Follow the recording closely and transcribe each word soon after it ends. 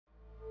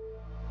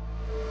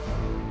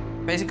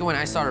Basically, when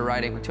I started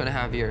riding with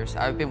 2.5 years,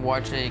 I've been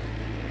watching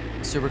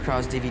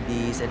Supercross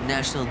DVDs and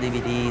national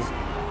DVDs.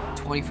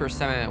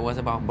 24/7 it was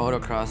about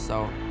motocross,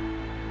 so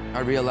I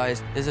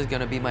realized this is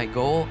gonna be my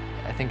goal.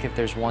 I think if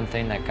there's one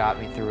thing that got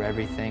me through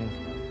everything,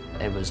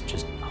 it was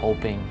just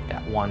hoping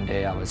that one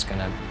day I was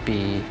gonna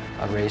be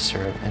a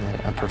racer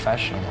and a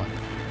professional one.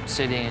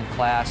 Sitting in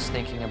class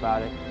thinking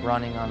about it,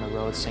 running on the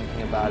roads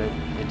thinking about it.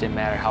 It didn't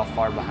matter how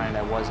far behind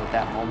I was at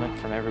that moment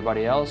from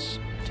everybody else,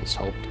 just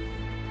hoped.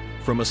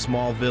 From a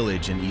small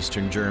village in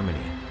eastern Germany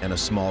and a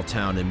small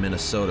town in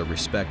Minnesota,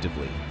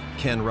 respectively,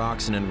 Ken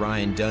Roczen and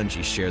Ryan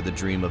Dungey share the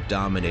dream of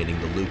dominating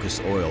the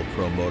Lucas Oil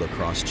Pro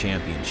Motocross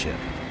Championship.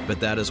 But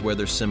that is where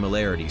their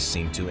similarities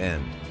seem to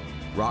end.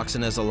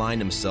 Roczen has aligned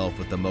himself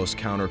with the most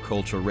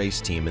countercultural race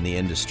team in the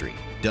industry,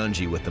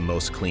 Dungey with the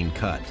most clean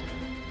cut.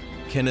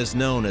 Ken is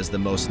known as the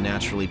most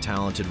naturally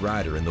talented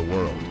rider in the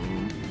world,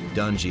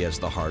 Dungey as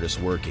the hardest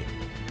working.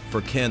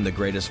 For Ken, the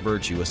greatest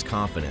virtue is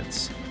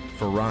confidence.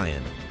 For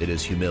Ryan, it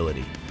is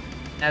humility.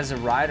 As a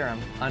rider, I'm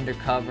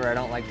undercover. I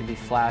don't like to be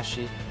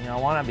flashy. You know,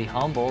 I want to be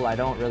humble. I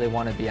don't really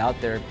want to be out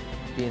there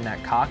being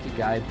that cocky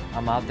guy.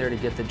 I'm out there to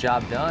get the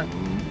job done.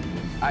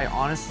 I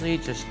honestly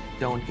just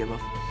don't give a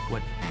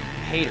what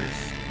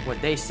haters,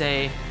 what they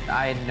say.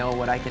 I know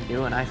what I can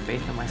do, and I have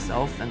faith in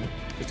myself, and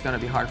it's going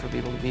to be hard for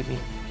people to beat me.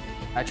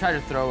 I try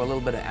to throw a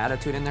little bit of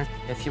attitude in there.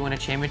 If you win a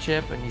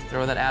championship and you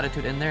throw that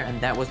attitude in there,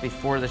 and that was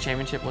before the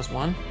championship was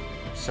won,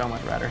 so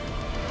much better.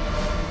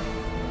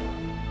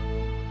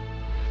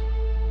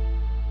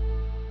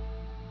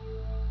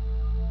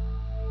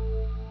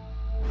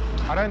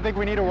 I don't think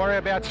we need to worry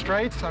about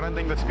straights. I don't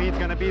think the speed's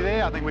going to be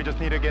there. I think we just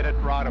need to get it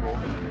rideable.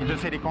 He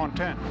just said he can't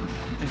turn.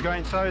 He's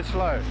going so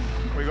slow.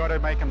 We got to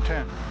make him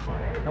turn.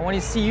 And when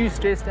you see you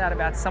stressed out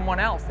about someone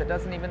else that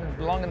doesn't even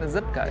belong in the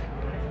zip code,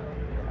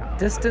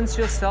 distance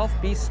yourself,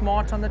 be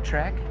smart on the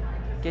track,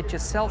 get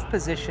yourself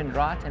positioned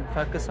right, and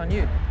focus on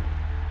you.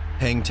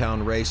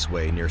 Hangtown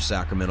Raceway near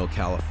Sacramento,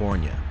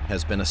 California,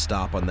 has been a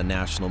stop on the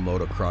National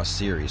Motocross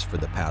Series for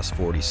the past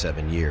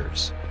 47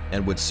 years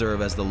and would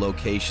serve as the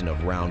location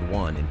of Round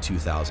 1 in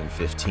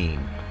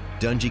 2015.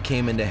 Dungey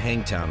came into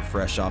Hangtown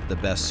fresh off the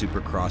best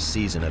Supercross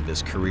season of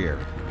his career,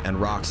 and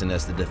Roczen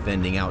as the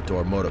defending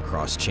outdoor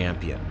motocross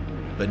champion.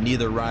 But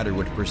neither rider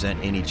would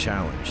present any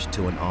challenge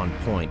to an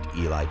on-point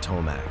Eli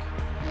Tomac.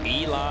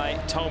 Eli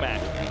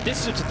Tomac,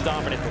 this is a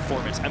dominant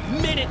performance. A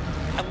minute,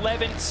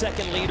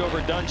 11-second lead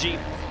over Dungey.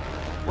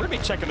 We're gonna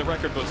be checking the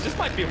record books. This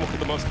might be one of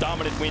the most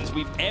dominant wins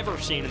we've ever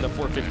seen in the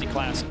 450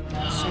 class.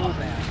 So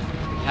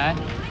bad.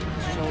 Huh?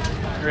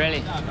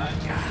 Really?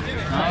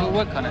 We'll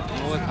work on it.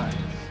 We'll work on it.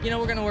 You know,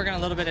 we're going to work on a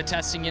little bit of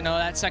testing. You know,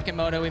 that second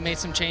moto, we made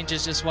some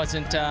changes, just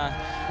wasn't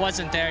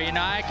there. You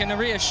know, I can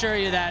reassure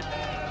you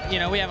that, you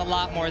know, we have a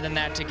lot more than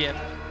that to give.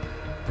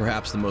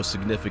 Perhaps the most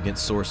significant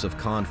source of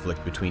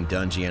conflict between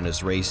Dungey and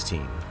his race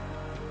team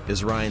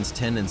is Ryan's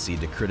tendency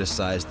to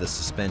criticize the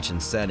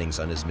suspension settings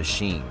on his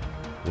machine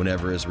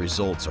whenever his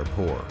results are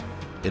poor.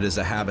 It is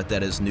a habit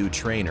that his new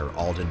trainer,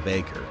 Alden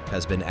Baker,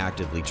 has been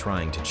actively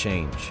trying to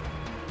change.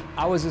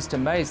 I was just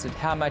amazed at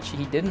how much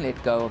he didn't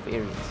let go of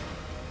areas.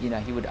 You know,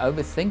 he would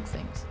overthink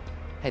things.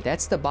 Hey,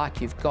 that's the bike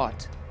you've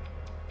got.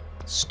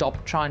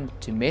 Stop trying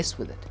to mess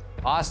with it.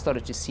 I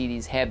started to see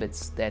these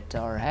habits that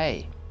are,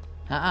 hey,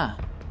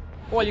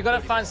 Well, you got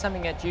to find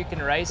something that you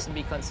can race and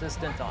be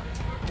consistent on,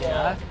 you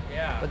know?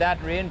 Without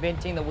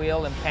reinventing the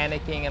wheel and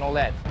panicking and all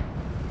that.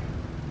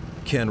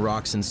 Ken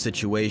Roczen's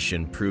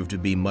situation proved to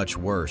be much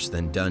worse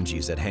than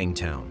Dungey's at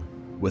Hangtown.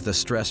 With a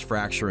stress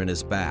fracture in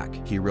his back,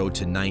 he rode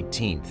to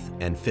 19th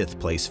and 5th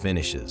place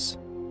finishes.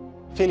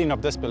 Feeling of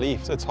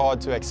disbelief. It's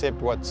hard to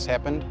accept what's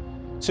happened.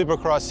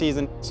 Supercross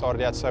season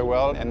started out so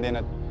well, and then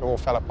it all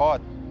fell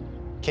apart.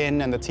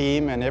 Ken and the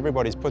team and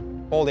everybody's put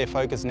all their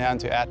focus now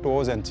into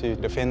outdoors and to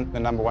defend the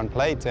 #1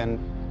 plate, and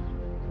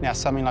now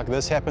something like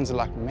this happens,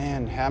 like,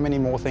 man, how many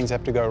more things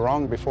have to go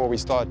wrong before we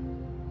start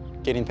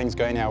getting things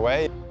going our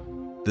way?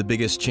 The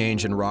biggest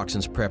change in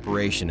Roczen's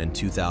preparation in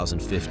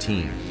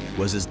 2015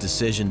 was his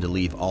decision to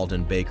leave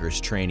Alden Baker's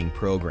training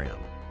program,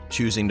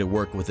 choosing to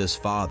work with his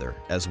father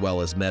as well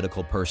as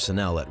medical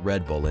personnel at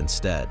Red Bull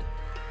instead.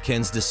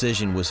 Ken's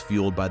decision was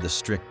fueled by the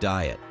strict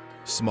diet,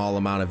 small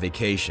amount of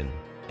vacation,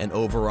 and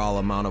overall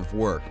amount of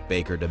work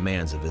Baker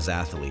demands of his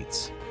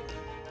athletes.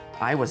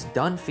 I was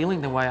done feeling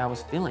the way I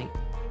was feeling.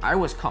 I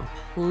was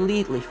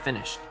completely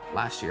finished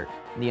last year,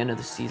 at the end of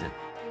the season.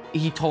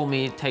 He told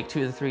me to take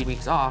 2 to 3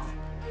 weeks off,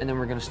 and then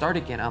we're gonna start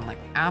again. I'm like,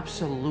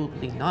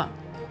 absolutely not.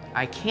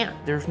 I can't,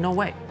 there's no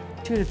way.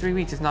 2 to 3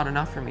 weeks is not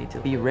enough for me to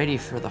be ready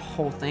for the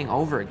whole thing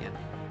over again.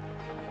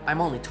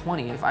 I'm only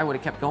 20. If I would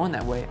have kept going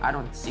that way, I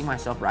don't see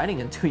myself riding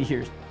in 2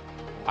 years.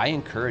 I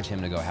encourage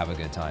him to go have a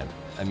good time.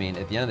 I mean,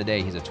 at the end of the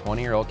day, he's a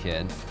 20-year-old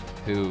kid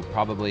who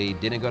probably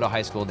didn't go to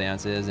high school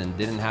dances and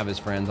didn't have his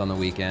friends on the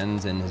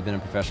weekends and has been a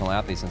professional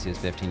athlete since he was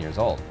 15 years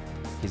old.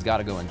 He's got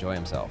to go enjoy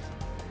himself.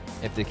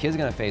 If the kid's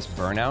going to face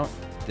burnout,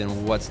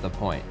 then what's the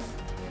point?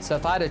 So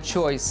if I had a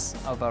choice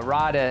of a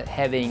rider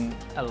having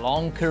a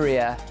long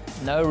career,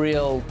 no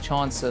real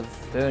chance of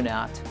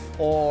burnout,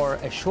 or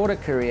a shorter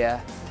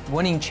career,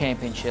 winning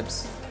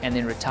championships, and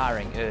then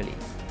retiring early.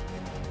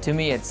 To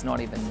me, it's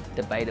not even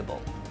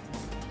debatable.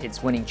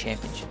 It's winning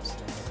championships.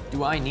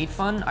 Do I need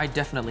fun? I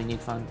definitely need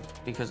fun,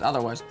 because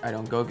otherwise I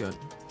don't go good.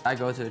 I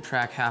go to the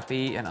track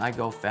happy and I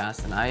go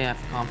fast and I have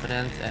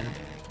confidence, and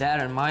that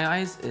in my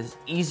eyes is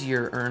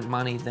easier earned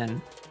money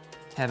than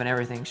having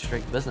everything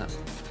straight business.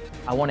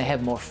 I want to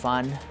have more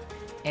fun,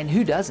 and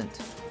who doesn't?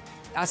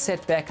 I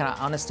sat back and I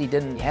honestly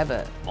didn't have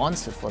an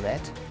answer for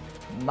that.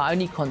 My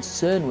only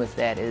concern with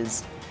that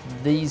is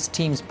these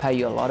teams pay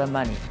you a lot of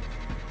money.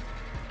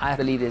 I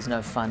believe there's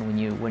no fun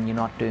when you're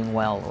not doing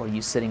well, or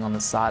you're sitting on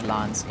the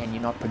sidelines and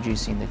you're not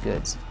producing the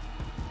goods.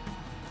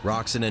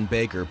 Roczen and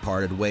Baker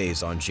parted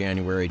ways on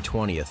January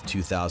 20th,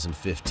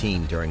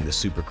 2015 during the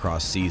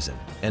Supercross season,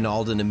 and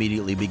Alden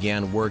immediately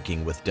began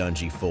working with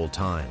Dungey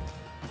full-time.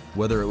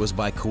 Whether it was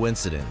by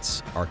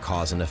coincidence or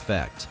cause and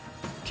effect,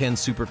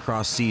 Ken's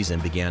Supercross season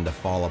began to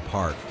fall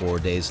apart 4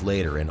 days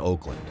later in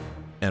Oakland,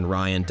 and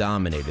Ryan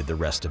dominated the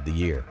rest of the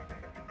year.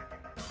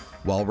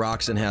 While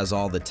Roczen has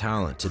all the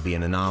talent to be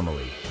an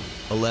anomaly,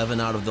 11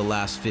 out of the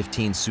last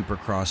 15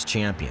 Supercross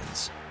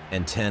champions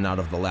and 10 out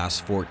of the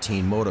last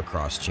 14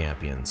 motocross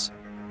champions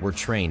were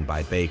trained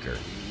by Baker.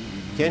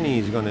 Kenny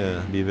is going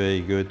to be very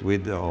good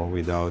with or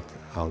without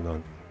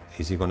Alden.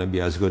 Is he going to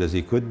be as good as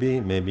he could be?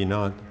 Maybe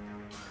not.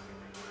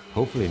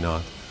 Hopefully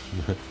not.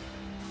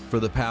 For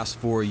the past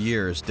 4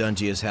 years,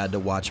 Dungey has had to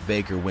watch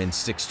Baker win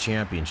 6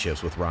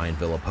 championships with Ryan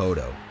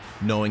Villopoto,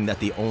 knowing that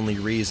the only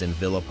reason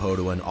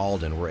Villopoto and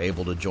Alden were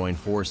able to join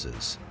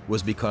forces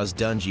was because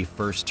Dungey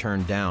first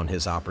turned down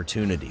his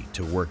opportunity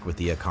to work with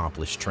the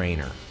accomplished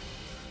trainer.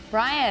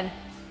 Ryan,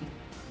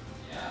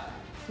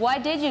 why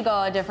did you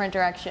go a different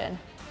direction?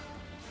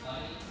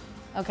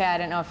 Okay, I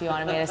didn't know if you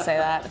wanted me to say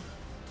that.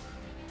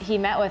 He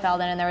met with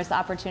Alden and there was the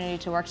opportunity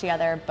to work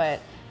together,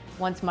 but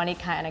once money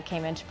kind of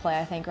came into play,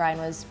 I think Ryan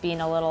was being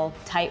a little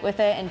tight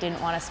with it and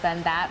didn't want to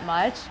spend that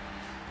much.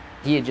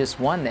 He had just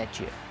won that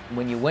year.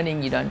 When you're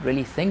winning, you don't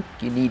really think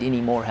you need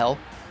any more help.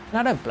 And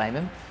I don't blame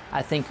him.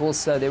 I think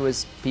also there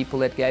was people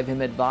that gave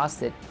him advice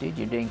that, dude,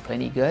 you're doing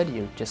plenty good.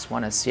 You just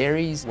won a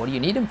series. What do you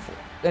need him for?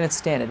 And it's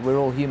standard. We're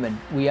all human.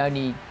 We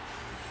only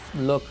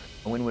look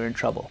when we're in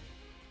trouble.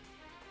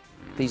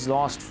 These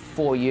last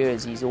 4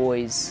 years, he's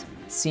always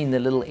seen the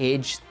little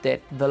edge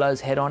that Villo's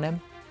had on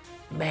him.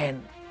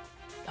 Man,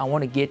 I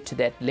want to get to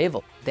that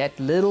level. That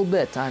little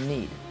bit I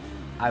need.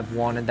 I've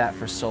wanted that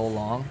for so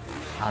long.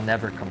 I'll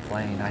never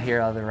complain. I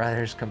hear other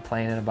riders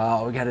complaining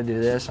about, oh, we got to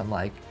do this. I'm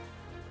like,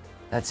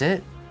 that's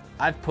it.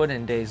 I've put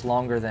in days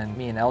longer than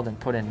me and Eldon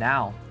put in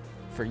now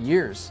for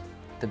years.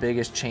 The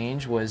biggest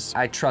change was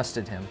I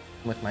trusted him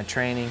with my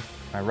training,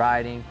 my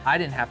riding. I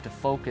didn't have to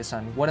focus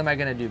on what am I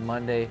going to do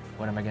Monday,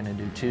 what am I going to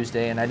do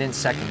Tuesday, and I didn't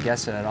second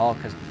guess it at all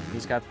because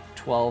he's got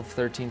 12,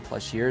 13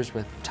 plus years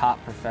with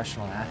top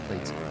professional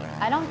athletes.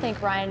 I don't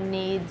think Ryan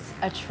needs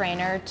a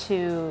trainer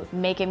to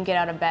make him get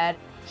out of bed.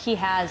 He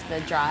has the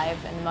drive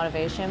and the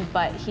motivation,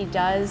 but he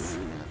does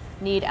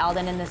need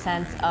Alden in the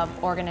sense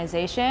of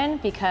organization,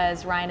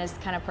 because Ryan is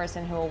the kind of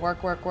person who will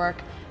work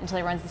until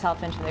he runs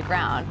himself into the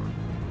ground.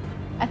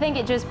 I think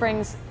it just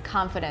brings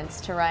confidence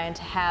to Ryan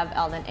to have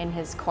Alden in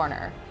his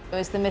corner. It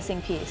was the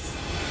missing piece.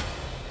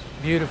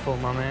 Beautiful,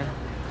 my man.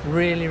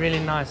 Really, really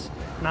nice.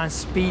 Nice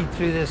speed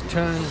through this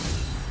turn.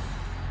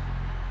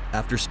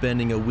 After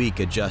spending a week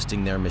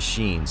adjusting their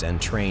machines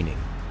and training,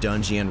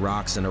 Dungey and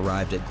Roczen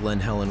arrived at Glen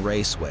Helen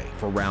Raceway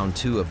for round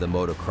 2 of the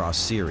motocross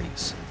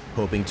series,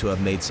 hoping to have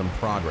made some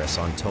progress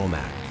on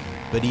Tomac.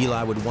 But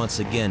Eli would once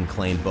again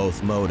claim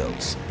both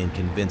motos in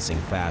convincing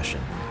fashion.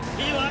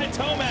 Eli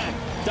Tomac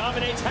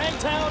dominates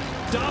Hangtown,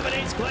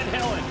 dominates Glen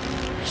Helen.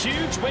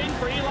 Huge win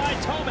for Eli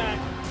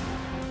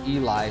Tomac.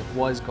 Eli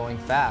was going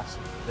fast.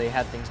 They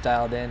had things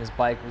dialed in, his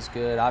bike was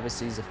good,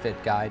 obviously he's a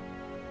fit guy.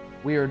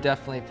 We were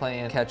definitely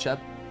playing catch up,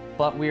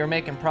 but we were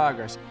making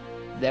progress.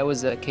 That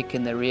was a kick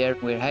in the rear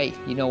where, hey,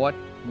 you know what?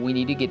 We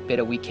need to get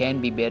better, we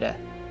can be better,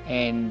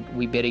 and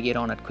we better get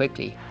on it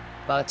quickly.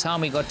 By the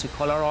time we got to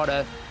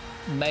Colorado,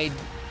 made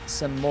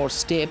some more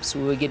steps,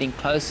 we were getting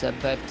closer,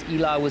 but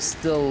Eli was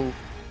still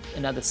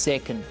another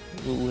second.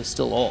 We were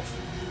still off.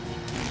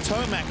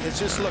 Tomac has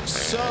just looked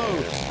so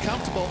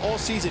comfortable all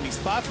season. He's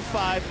 5 for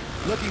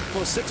 5, looking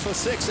for 6 for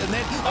 6, and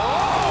then,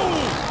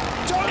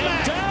 oh! Tomac!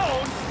 And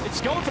down!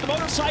 It's going for the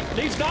motorcycle,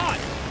 he's not.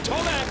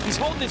 Tomac, he's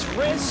holding his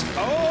wrist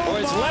or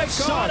his left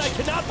side. I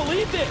cannot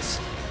believe this.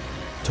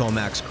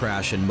 Tomac's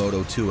crash in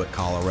Moto 2 at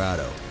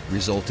Colorado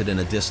resulted in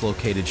a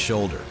dislocated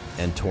shoulder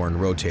and torn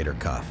rotator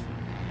cuff.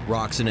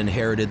 Roczen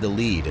inherited the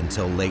lead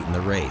until late in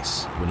the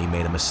race when he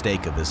made a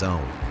mistake of his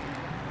own.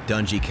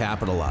 Dungey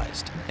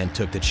capitalized and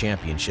took the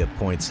championship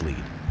points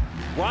lead.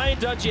 Ryan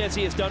Dungey, as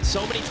he has done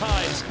so many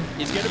times,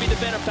 is going to be the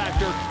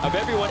benefactor of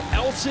everyone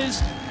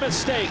else's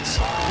mistakes.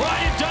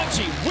 Ryan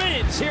Dungey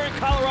wins here in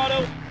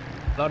Colorado.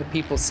 A lot of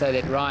people say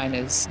that Ryan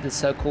is the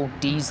so-called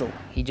diesel.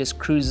 He just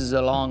cruises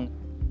along.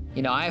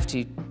 You know, I have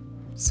to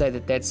say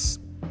that that's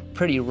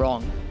pretty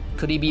wrong.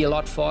 Could he be a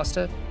lot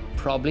faster?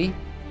 Probably.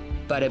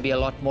 got to be a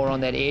lot more on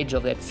that edge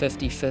of that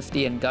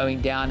 50-50 and going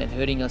down and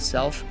hurting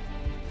yourself.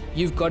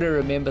 You've got to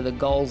remember the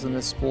goals in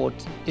the sport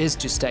is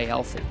to stay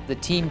healthy. The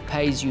team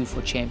pays you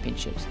for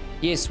championships.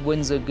 Yes,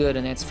 wins are good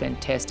and that's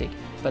fantastic,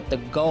 but the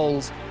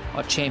goals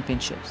are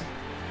championships.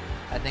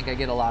 I think I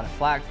get a lot of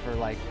flack for,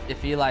 like,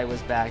 if Eli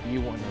was back,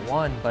 you wouldn't have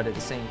won, but at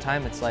the same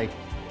time, it's like,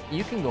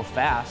 you can go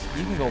fast,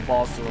 you can go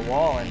balls to the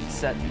wall and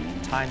set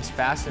times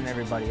faster than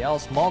everybody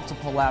else,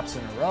 multiple laps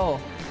in a row,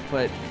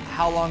 but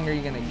how long are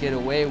you gonna get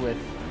away with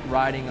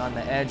riding on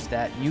the edge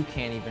that you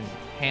can't even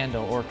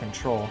handle or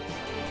control?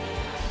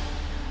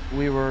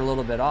 We were a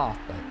little bit off,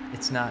 but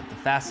it's not the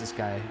fastest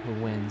guy who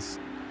wins.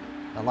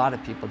 A lot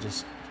of people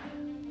just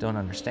don't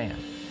understand.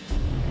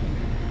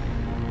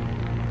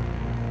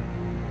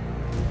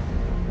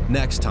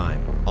 Next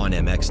time on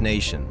MX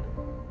Nation,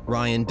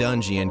 Ryan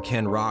Dungey and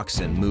Ken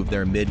Roczen move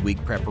their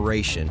midweek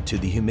preparation to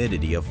the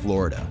humidity of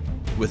Florida,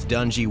 with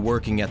Dungey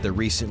working at the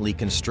recently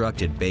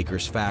constructed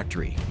Baker's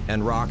factory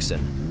and Roczen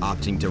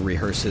opting to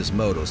rehearse his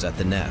motos at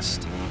the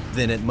Nest.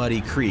 Then at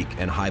Muddy Creek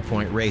and High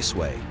Point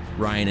Raceway,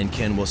 Ryan and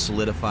Ken will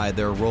solidify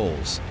their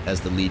roles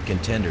as the lead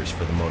contenders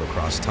for the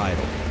motocross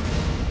title.